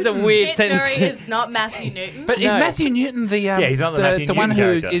 Wait, that is a weird Kit sentence. Gurry is not Matthew Newton. But is No. Matthew Newton the? Yeah, he's not the Matthew the one Newton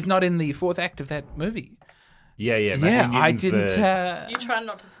who character. is not in the fourth act of that movie. Yeah. Yeah, Matthew I Newton's didn't. You trying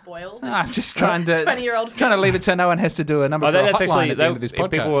not to spoil? I'm just trying to 20-year-old trying to leave it so no one has to do a number Oh, for a that's hotline actually at the end of this if podcast.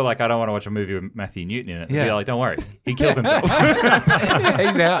 people were like, "I don't want to watch a movie with Matthew Newton in it," they'd be Yeah. like, "Don't worry, he kills himself." Yeah,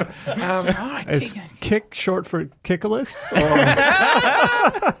 he's out. All right, Is kick short for kickless?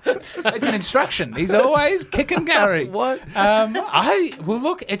 It's an instruction. He's always kicking Gary. What?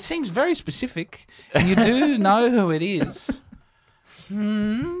 Look, it seems very specific, and you do know who it is.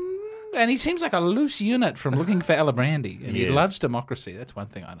 And he seems like a loose unit from Looking for Ella Brandy, and he Yes. loves democracy. That's one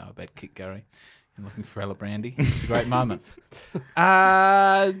thing I know about Kit Gary and Looking for Ella Brandy. It's a great moment.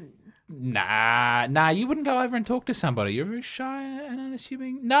 Nah, you wouldn't go over and talk to somebody. You're very shy and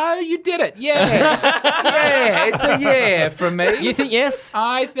unassuming. No, you did it. Yeah. Yeah, it's a yeah from me. You think yes?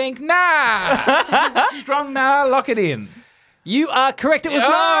 I think nah. Strong nah, lock it in. You are correct. It was no.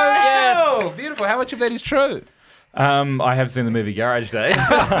 Oh, Yes. beautiful. How much of that is true? I have seen the movie Garage Days.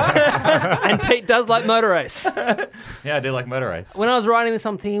 And Pete does like motor race. Yeah, I do like motor race. When I was writing this,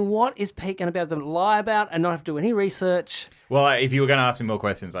 I'm thinking, what is Pete going to be able to lie about and not have to do any research? Well, if you were going to ask me more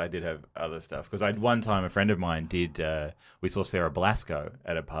questions, I did have other stuff. Because one time a friend of mine did, we saw Sarah Blasco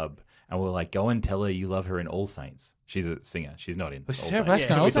at a pub, and we were like, go and tell her you love her in All Saints. She's a singer. She's not in All Sarah Saints.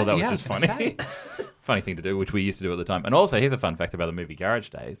 Blasco in All We thought that was Saints? just Yeah, I funny. was Funny thing to do, which we used to do at the time. And also, here's a fun fact about the movie Garage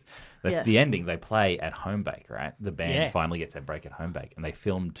Days. Yes. The ending, they play at Home Bake, right? The band Yeah. finally gets their break at Home Bake, and they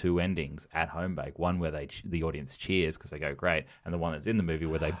filmed two endings at Home Bake. One where the audience cheers because they go great, and the one that's in the movie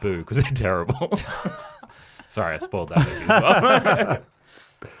where they boo because they're terrible. Sorry, I spoiled that movie as well.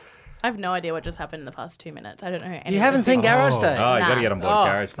 I have no idea what just happened in the past 2 minutes. I don't know. Any You of haven't this. seen Garage Days? Oh, you got to Nah. get on board Oh.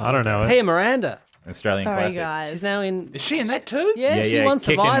 Garage Days. I don't know. Pia Miranda. Australian Sorry, classic. guys. She's now in... Is she in that too? Yeah, she won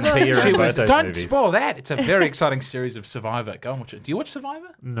kicking Survivor. Pia in She both was. those Don't movies. spoil that. It's a very exciting series of Survivor. Go and watch it. Do you watch Survivor?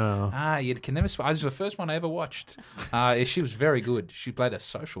 No. You can never spoil. It was the first one I ever watched. She was very good. She played a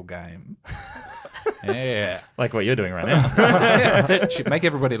social game. Yeah. Like what you're doing right now. She'd make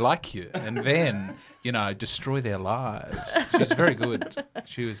everybody like you and then, destroy their lives. She's very good.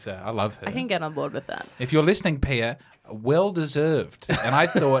 She was, I love her. I can get on board with that. If you're listening, Pia, well deserved. And I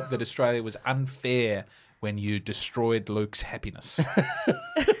thought that Australia was unfair when you destroyed Luke's happiness.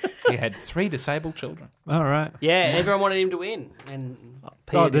 He had 3 disabled children. All right. Yeah, everyone wanted him to win. And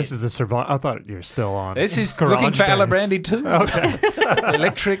Pia Oh, this did. is the survival. I thought you were still on. This is Garage Looking for Ella Days. Brandy too. Okay.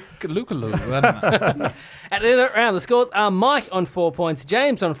 Electric Lukaloo. I don't know. At the end of the round, the scores are Mike on 4 points,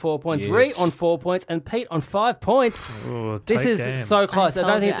 James on 4 points, Yes. Ree on 4 points, and Pete on 5 points. Ooh, This tight is game. so close. I don't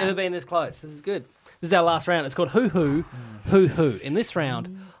told think it's ya. ever been this close. This is good. This is our last round. It's called Who Who. In this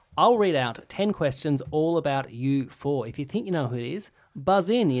round, I'll read out 10 questions all about you four. If you think you know who it is, buzz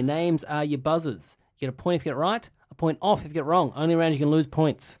in. Your names are your buzzers. You get a point if you get it right, a point off if you get it wrong. Only round you can lose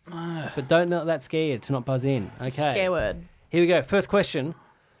points. But don't let that scare you to not buzz in. Okay. Scare word. Here we go. First question.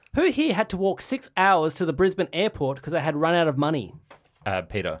 Who here had to walk 6 hours to the Brisbane airport because they had run out of money?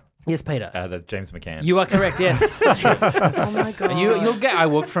 Peter, Yes, Peter. the James McCann. You are correct, yes. That's true. Oh my god. You'll get. I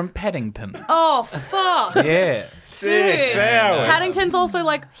walked from Paddington. Oh fuck. Yeah. Dude. hours. Paddington's also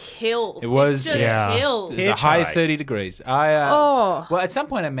like hills. It was- It's just Yeah. hills. It was a high Hitchhike. 30 degrees. Well, at some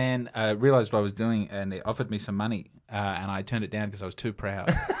point, a man realized what I was doing and he offered me some money, and I turned it down because I was too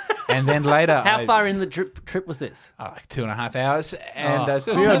proud. And then later, How far in the trip was this? Like 2.5 hours, and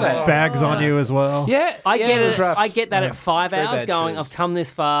So you had bags on you as well. Yeah, I yeah, get it was it. rough. I get that Yeah. at 5 Very hours bad going, shoes. I've come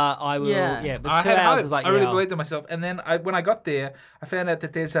this far, I will. Yeah. Yeah, but I 2 had hours hope. is like, I really yeah. believed in myself. And then when I got there, I found out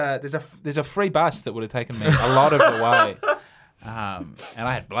that there's a free bus that would have taken me a lot of the way. And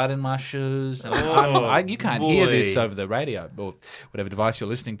I had blood in my shoes. And you can't hear this boy. over the radio or whatever device you're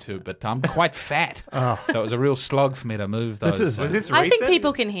listening to, but I'm quite fat. So it was a real slog for me to move those. This is- Was this I recent? think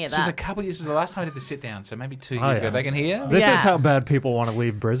people can hear This was a that. couple years. This was the last time I did the sit down, so maybe 2 Oh, years yeah. ago. They can hear. This Yeah. is how bad people want to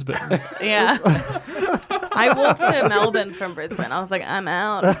leave Brisbane. Yeah. I walked to Melbourne from Brisbane. I was like, I'm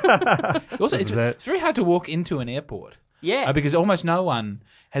out. Also, This it's is it. very hard to walk into an airport. Yeah. Because almost no one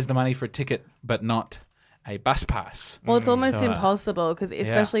has the money for a ticket, but not a bus pass. Well, it's almost So, impossible because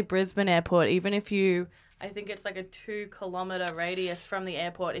especially Brisbane Airport, even if you, I think it's like a 2 kilometre radius from the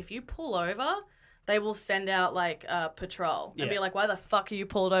airport, if you pull over, they will send out like a patrol and be like, why the fuck are you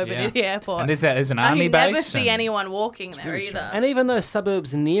pulled over Yeah. near the airport? And there's an army I base. never see and- anyone walking there really either. And even those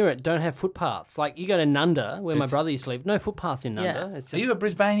suburbs near it don't have footpaths. Like you go to Nunda, where my brother used to live, no footpaths in Nunda. Yeah. It's Are just you a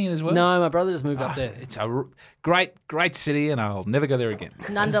Brisbanean as well? no, my brother just moved up there. It's a great city, and I'll never go there again.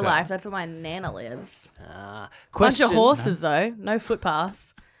 Nunda So- life, that's where my nana lives. Bunch Question- of horses though, no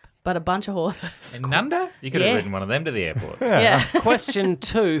footpaths, but a bunch of horses. In Nunda? You could have Yeah. ridden one of them to the airport. Yeah. Question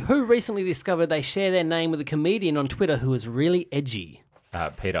 2: Who recently discovered they share their name with a comedian on Twitter who is really edgy?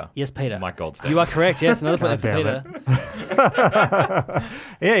 Peter. Yes, Peter. Mike Goldstein. You are correct. Yes, another point for damn Peter.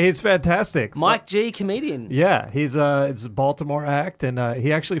 Yeah, he's fantastic. Mike G, comedian. Yeah, he's it's a Baltimore act, and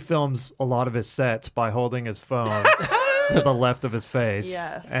he actually films a lot of his sets by holding his phone to the left of his face.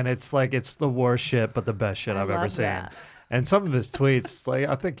 Yes. And it's the worst shit, but the best shit I've ever love seen. that. And some of his tweets, like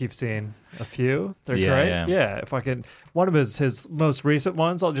I think you've seen a few. They're Yeah, great. yeah. Yeah, if I can, one of his most recent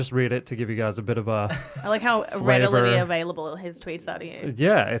ones, I'll just read it to give you guys a bit of a. I like how readily Flavor. available his tweets are to you.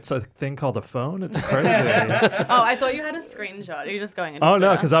 Yeah, it's a thing called a phone. It's crazy. Oh, I thought you had a screenshot. Are you just going into Oh no,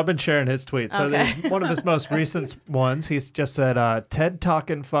 Twitter? because I've been sharing his tweets. So Okay. there's one of his most recent ones. He's just said, "Ted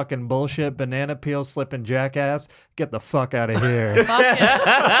talking fucking bullshit, banana peel slipping jackass. Get the fuck out of here." Fuck yeah.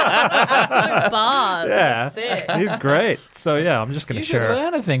 Absolute bars. Yeah, That's sick. he's great. So yeah, I'm just gonna You should share.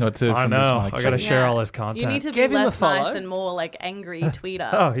 learn a thing or two I from know. this, Mike. I gotta share Yeah. all his content. You need to Give be him a less nice follow. and more like angry tweeter.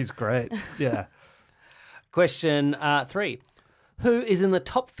 Oh, he's great. Yeah. Question 3. Who is in the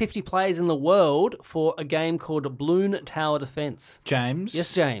top 50 players in the world for a game called Bloon Tower Defense? James.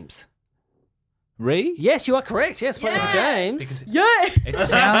 Yes, James. Ree? Yes, you are correct. Yes, point for James. Because Yeah. it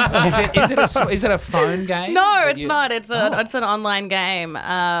sounds. Is it a phone game? No, it's not. It's an online game.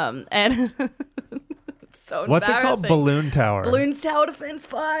 And it's so What's it called? embarrassing. Balloon Tower. Balloons Tower Defense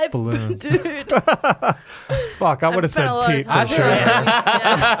 5. Balloon. Dude. Fuck, I would have spent said a lot of Pete time for sure.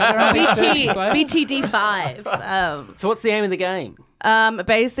 BTD 5. So what's the aim of the game?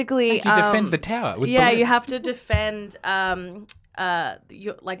 Basically, You defend the tower. With yeah, balloons. you have to defend.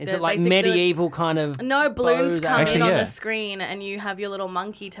 Is it like medieval kind of? No, balloons bow come that- in Actually, on yeah. the screen, and you have your little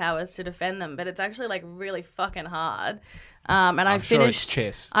monkey towers to defend them. But it's actually like really fucking hard. And I'm I've sure it's finished.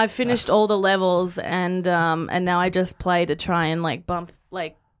 chess. I've finished all the levels, and now I just play to try and like bump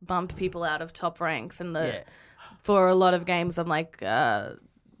people out of top ranks. And Yeah. for a lot of games, I'm like the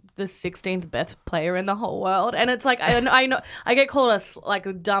 16th best player in the whole world, and it's like I know I get called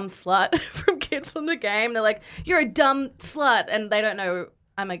a dumb slut from kids on the game. They're like, "You're a dumb slut," and they don't know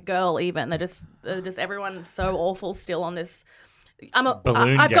I'm a girl. Even they're just everyone's so awful still on this. I've got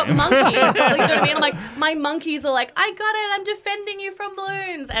game. monkeys. Like, you know what I mean? I'm like, my monkeys are like, I got it. I'm defending you from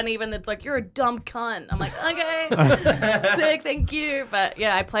balloons. And even it's like, you're a dumb cunt. I'm like, okay, sick, thank you. But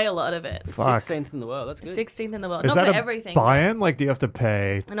yeah, I play a lot of it. Fuck. 16th in the world. That's good. 16th in the world. Is Not that for a everything. buy-in? Like, do you have to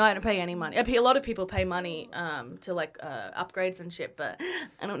pay? No, I don't pay any money. A lot of people pay money to like upgrades and shit, but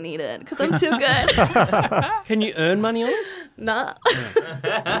I don't need it because I'm too good. Can you earn money on it? Nah.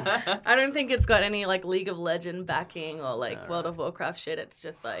 I don't think it's got any like League of Legend backing or like World of Warcraft shit. It's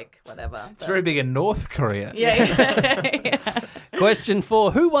just like whatever. It's very big in North Korea. Yeah. Question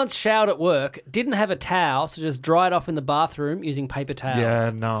 4. Who once showered at work, didn't have a towel, so just dried off in the bathroom using paper towels?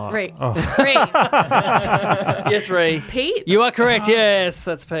 Yeah, no. Ree. Oh. Ree. Yes, Ree. Pete? You are correct. Yes,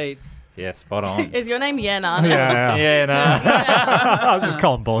 that's Pete. Yeah, spot on. Is your name Yenna? Yeah, yeah. Yeah, no. I was just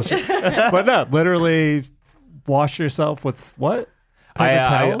calling bullshit. But no, literally wash yourself with what? Paper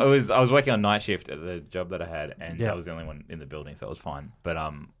towels? I was working on night shift at the job that I had, and Yeah. I was the only one in the building, so it was fine. But I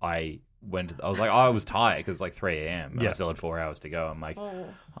was like, I was tired because it's like 3 a.m. and Yeah. I still had 4 hours to go. I'm like,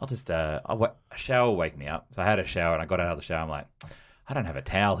 I'll just a shower will wake me up. So I had a shower and I got out of the shower. I'm like, I don't have a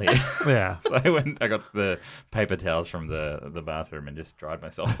towel here. Yeah. So I got the paper towels from the bathroom and just dried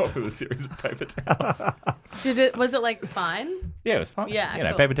myself off with a series of paper towels. Was it like fine? Yeah, it was fine. Yeah, you know,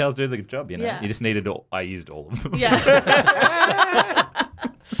 cool. paper towels do the job. You know, Yeah. you just needed I used all of them. Yeah.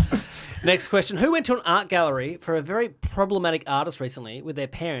 Next question. Who went to an art gallery for a very problematic artist recently with their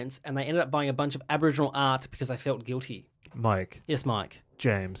parents and they ended up buying a bunch of Aboriginal art because they felt guilty? Mike, Yes, Mike.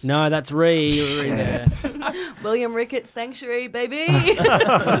 James. No, that's Ree. Ree there. William Ricketts Sanctuary, baby.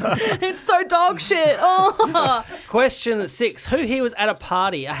 It's so dog shit. Oh. Question 6. Who here was at a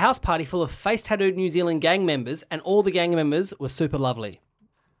party, a house party full of face-tattooed New Zealand gang members, and all the gang members were super lovely?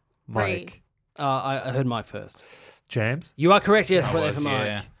 Mike. I heard Mike first. James. You are correct, yes. Point for Mike.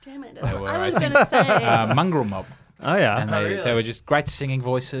 Yeah. Damn it. were, I I was think. going to say. Mongrel Mob. Oh, yeah. And they were just great singing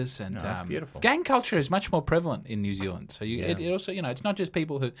voices, and that's beautiful. gang culture is much more prevalent in New Zealand. So it also, it's not just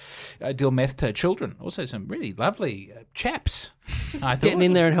people who deal meth to children. Also, some really lovely chaps. I thought. Getting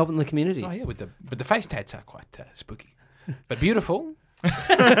in there and helping the community. Oh yeah, with the face tats are quite spooky, but beautiful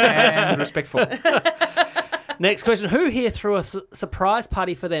and respectful. Next question. Who here threw a surprise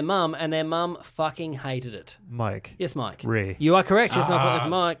party for their mum and their mum fucking hated it? Mike. Yes, Mike. Ree. You are correct. Yes, no point for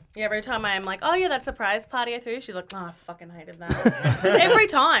Mike. Yeah, every time I'm like, oh yeah, that surprise party I threw, she's like, oh, I fucking hated that. Just every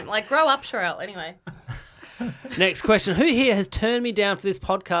time. Like, grow up, Sherelle. Anyway. Next question. Who here has turned me down for this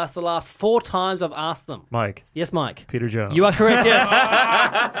podcast the last 4 times I've asked them? Mike. Yes, Mike. Peter Jones. You are correct,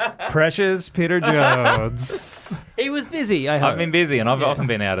 yes. Precious Peter Jones. He was busy, I hope. I've been busy and I've often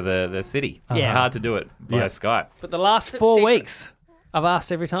been out of the city. Yeah. Hard to do it via Skype. But the last 4 secret. weeks, I've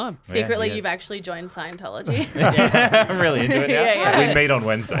asked every time. Secretly, yeah. you've actually joined Scientology. I'm really into it now. Yeah. We meet on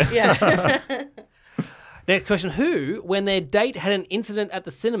Wednesdays. Yeah. Next question. Who, when their date had an incident at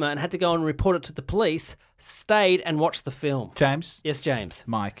the cinema and had to go and report it to the police, stayed and watched the film? James? Yes, James.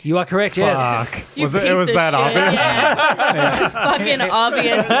 Mike. You are correct, yes. Fuck. You Was it piece was of that shit. obvious? Yeah. Fucking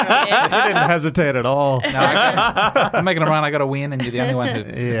obvious. I didn't hesitate at all. I'm making a run. I got to win, and you're the only one who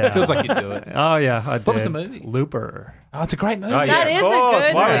Yeah. feels like you do it. Oh yeah, I did. What was the movie? Looper. Oh, it's a great movie. Oh, yeah, That of is a course.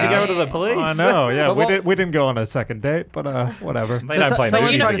 good Why would you go movie. to the police? I know. Yeah, But what- we didn't go on a second date, but whatever. They don't play so you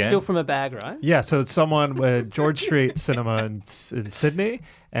movies tried to again. steal from a bag, right? Yeah, so it's someone with George Street Cinema in Sydney,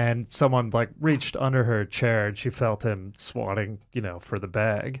 and someone like reached under her chair and she felt him swatting, for the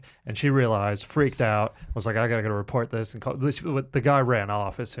bag, and she realized, freaked out, was like, I gotta go report this, and the guy ran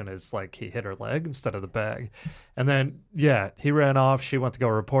off as soon as like he hit her leg instead of the bag, and then he ran off. She went to go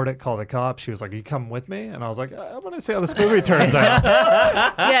report it, call the cops. She was like, "Are you coming with me?" And I was like, "I want to see how this movie turns out."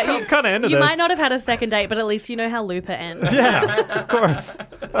 Yeah, I'm kind of into you this. might not have had a second date, but at least you know how Looper ends. Yeah, of course.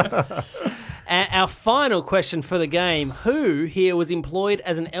 And our final question for the game: who here was employed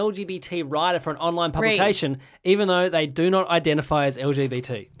as an LGBT writer for an online publication, even though they do not identify as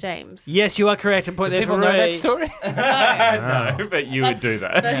LGBT? James. Yes, you are correct. A point there People for know Ray. that story? No, but you would do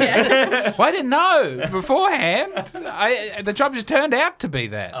that. Well, I didn't know beforehand. The job just turned out to be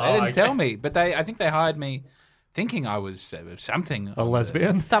that. They didn't tell me, but I think they hired me thinking I was something. A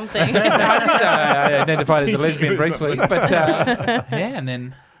lesbian. Something. I did. I identified as a lesbian briefly, but and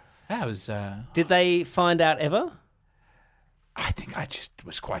then I was. Did they find out ever? I think I just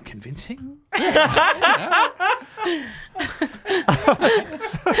was quite convincing. I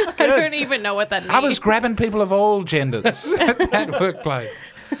don't even know what that means. I was grabbing people of all genders at that workplace.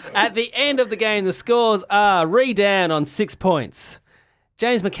 At the end of the game, the scores are Ree Dan on 6 points,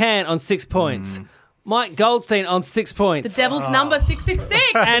 James McCann on 6 points, Mike Goldstein on 6 The points, devil's number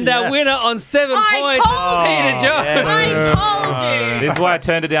 666. and our winner on 7 points, I Peter Jones. I told you. This is why I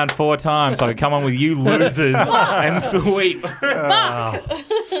turned it down 4 times, so I could come on with you losers and sweep.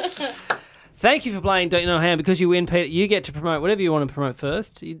 Thank you for playing Don't You Know Ham. Because you win, Peter, you get to promote whatever you want to promote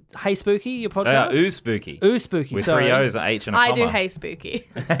first. Hey Spooky, your podcast? Ooh Spooky. Ooh Spooky, With sorry. 3 O's, an H and a I comma. do Hey Spooky.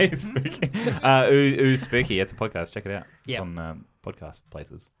 Hey Spooky. Ooh Spooky. It's a podcast. Check it out. It's Yep. on podcast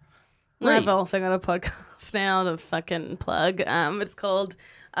places. I've also got a podcast now to fucking plug. It's called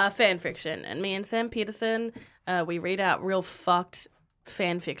Fan Fiction, and me and Sam Peterson, we read out real fucked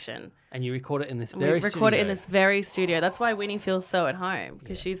fan fiction. And you record it in this We very record it in studio. this very studio. That's why Winnie feels so at home,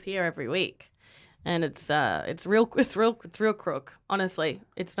 because she's here every week, and it's real crook. Honestly,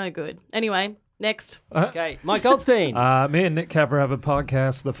 it's no good. Anyway, next. Okay, Mike Goldstein. Me and Nick Capper have a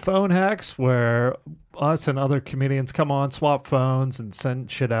podcast, The Phone Hacks, where us and other comedians come on, swap phones, and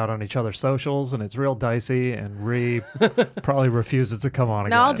send shit out on each other's socials, and it's real dicey, and Ree probably refuses to come on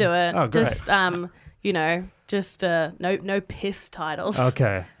again. No, I'll do it. Oh, great. Just no piss titles.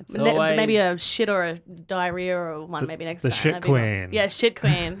 Okay. always- Maybe a shit or a diarrhea or one maybe next the time. shit That'd be queen. Yeah, shit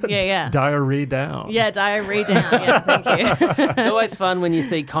queen. Yeah. Diarrhea down. Yeah, diarrhea down. Yeah, thank you. It's always fun when you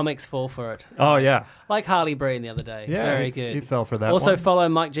see comics fall for it. Oh, yeah. Like Harley Breen the other day. Yeah. Very he, good. He fell for that Also one. follow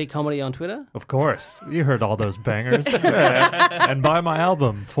Mike G Comedy on Twitter. Of course. You heard all those bangers. Yeah. And buy my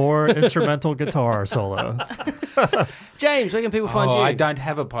album, 4 instrumental guitar solos. James, where can people find you? I don't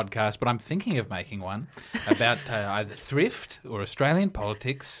have a podcast, but I'm thinking of making one about either thrift or Australian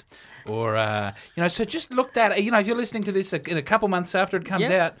politics. Or, so just look that, if you're listening to this in a couple months after it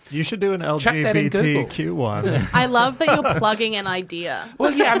comes out. You should do an Chuck that in LGBTQ one. I love that you're plugging an idea.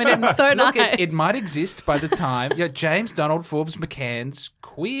 Well, yeah, I mean, So look, nice. it might exist by the time James Donald Forbes McCann's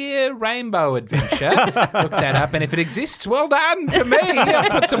Queer Rainbow Adventure. Look that up, and if it exists, well done to me. I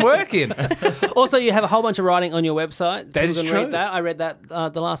put some work in. Also, you have a whole bunch of writing on your website. That People is can true. Read that. I read that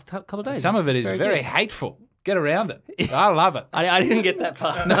the last couple of days. Some It's of it is very good. hateful. Get around it. I love it. I didn't get that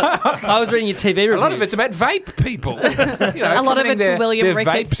part. I was reading your TV reviews. A lot of it's about vape people. A lot of it's William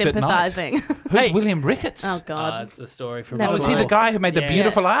Ricketts sympathising. Who's William Ricketts? Oh, God. That's the story from. Never Was he the guy who made the Yes.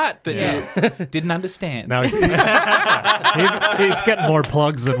 beautiful art that Yes. you didn't understand? Now he's getting more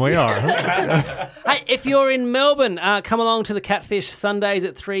plugs than we are. Hey, if you're in Melbourne, come along to the Catfish Sundays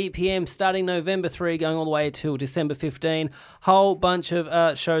at 3 p.m. starting November 3, going all the way till December 15. Whole bunch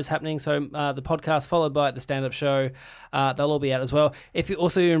of shows happening. So the podcast followed by the stand-up show. They'll all be out as well. If you're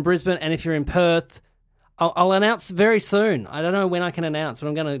also in Brisbane and if you're in Perth, I'll announce very soon. I don't know when I can announce, but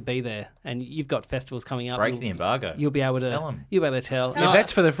I'm going to be there. And you've got festivals coming up. Break the embargo. You'll be able to Tell 'em. You'll be able to tell. If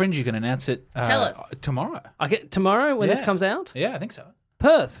that's for the Fringe, you can announce it Tell us. tomorrow. tomorrow when this Yeah. comes out. Yeah, I think so.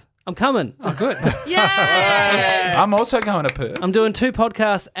 Perth. I'm coming. Oh, good. Yay! I'm also going to Perth. I'm doing 2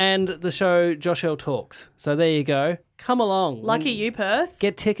 podcasts and the show Josh L Talks. So there you go. Come along. Lucky you, Perth.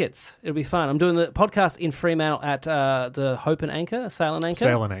 Get tickets. It'll be fun. I'm doing the podcast in Fremantle at the Hope and Anchor, Sail and Anchor.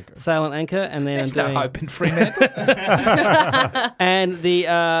 Sail and Anchor. Sail and Anchor. And then There's I'm doing... no hope in Fremantle. And the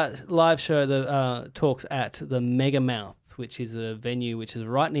live show, the talks at the Mega Mouth, which is a venue which is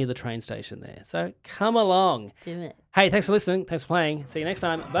right near the train station there. So come along. Do it. Hey, thanks for listening. Thanks for playing. See you next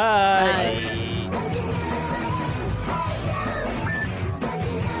time. Bye.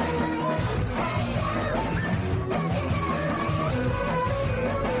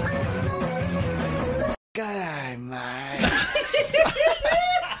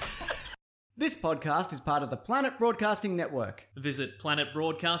 This podcast is part of the Planet Broadcasting Network. Visit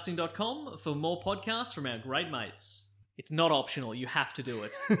planetbroadcasting.com for more podcasts from our great mates. It's not optional, you have to do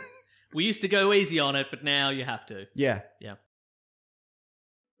it. We used to go easy on it, but now you have to. Yeah. Yeah.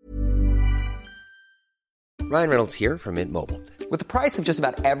 Ryan Reynolds here from Mint Mobile. With the price of just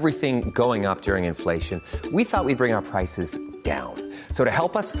about everything going up during inflation, we thought we'd bring our prices down. So to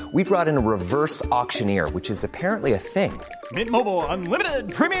help us, we brought in a reverse auctioneer, which is apparently a thing. Mint Mobile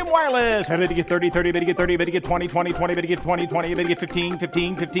Unlimited Premium Wireless. How to get 30, 30, bit to get 30, bit to get 20, 20, 20, bit to get 20, 20, bit to get 15,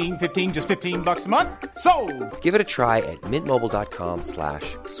 15, 15, 15, just $15 a month? Sold! Give it a try at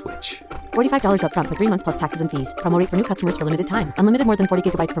mintmobile.com/switch. $45 up front for 3 months plus taxes and fees. Promo rate for new customers for limited time. Unlimited more than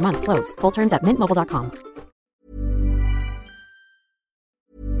 40 gigabytes per month. Slows full terms at mintmobile.com.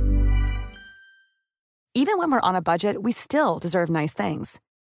 Even when we're on a budget, we still deserve nice things.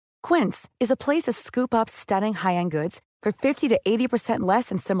 Quince is a place to scoop up stunning high-end goods for 50 to 80% less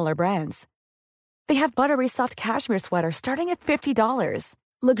than similar brands. They have buttery soft cashmere sweaters starting at $50,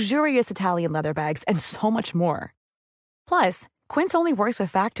 luxurious Italian leather bags, and so much more. Plus, Quince only works with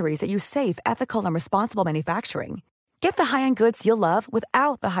factories that use safe, ethical, and responsible manufacturing. Get the high-end goods you'll love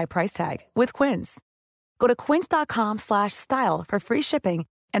without the high price tag with Quince. Go to quince.com/style for free shipping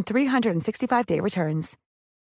and 365-day returns.